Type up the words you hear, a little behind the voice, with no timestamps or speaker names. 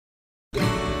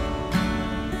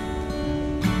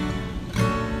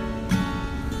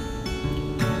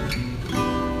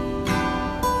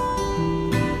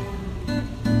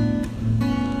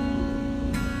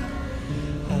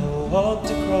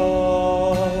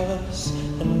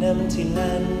empty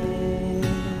land.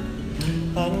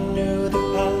 I knew the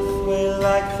pathway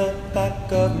like the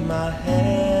back of my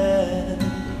hand.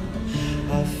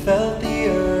 I felt the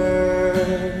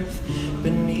earth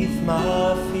beneath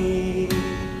my feet.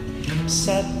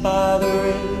 Sat by the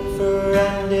river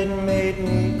and it made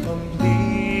me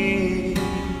complete.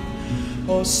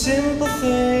 Oh, simple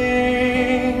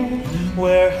thing,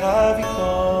 where have you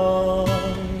gone?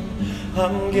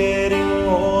 I'm getting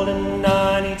old and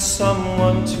I need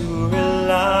someone to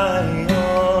rely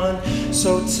on.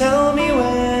 So tell me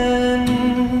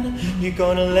when you're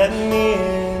gonna let me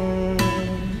in.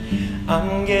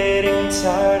 I'm getting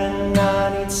tired and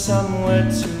I need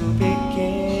somewhere to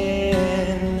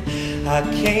begin. I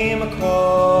came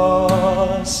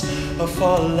across a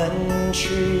fallen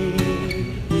tree.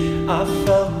 I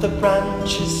felt the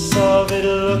branches of it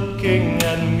looking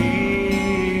at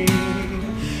me.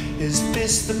 Is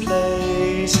this the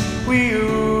place we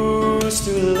used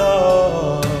to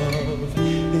love?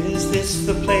 Is this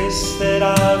the place that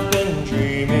I've been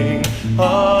dreaming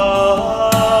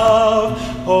of?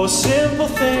 Oh, simple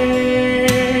thing,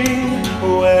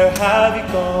 where have you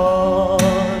gone?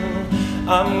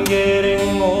 I'm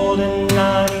getting old and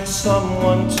I need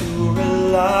someone to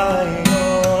rely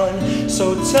on.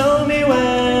 So tell me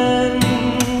when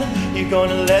you're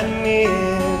gonna let me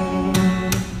in.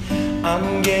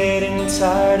 I'm getting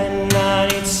tired and I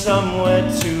need somewhere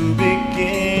to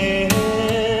begin.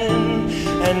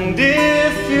 And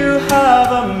if you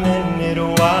have a minute,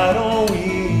 why don't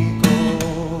we go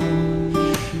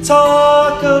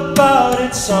talk about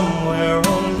it somewhere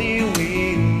only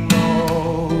we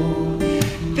know?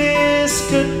 This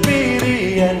could be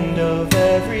the end of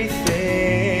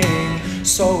everything.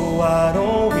 So why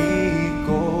don't we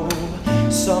go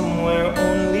somewhere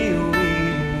only we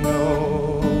know?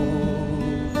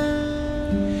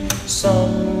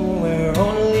 Somewhere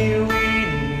only we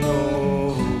know.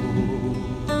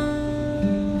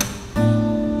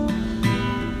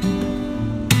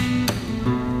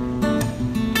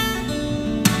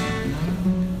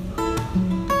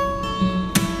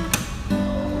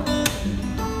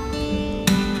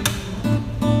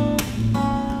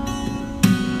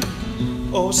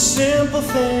 Oh, simple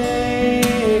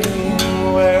thing,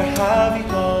 where have you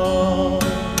gone?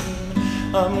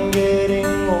 I'm getting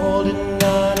old and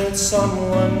I need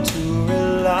someone to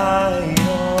rely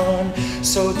on.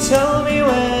 So tell me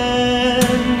when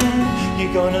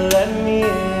you're gonna let me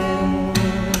in.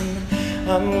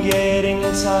 I'm getting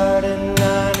tired and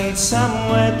I need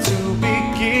somewhere to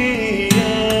begin.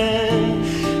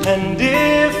 And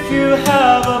if you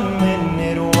have a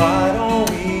minute, why don't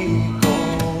we go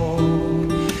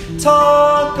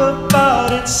talk about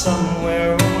it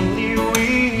somewhere only we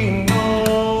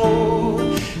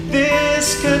know? This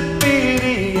could be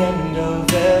the end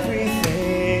of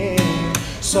everything.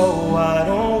 So why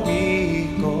don't we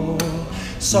go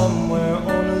somewhere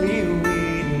only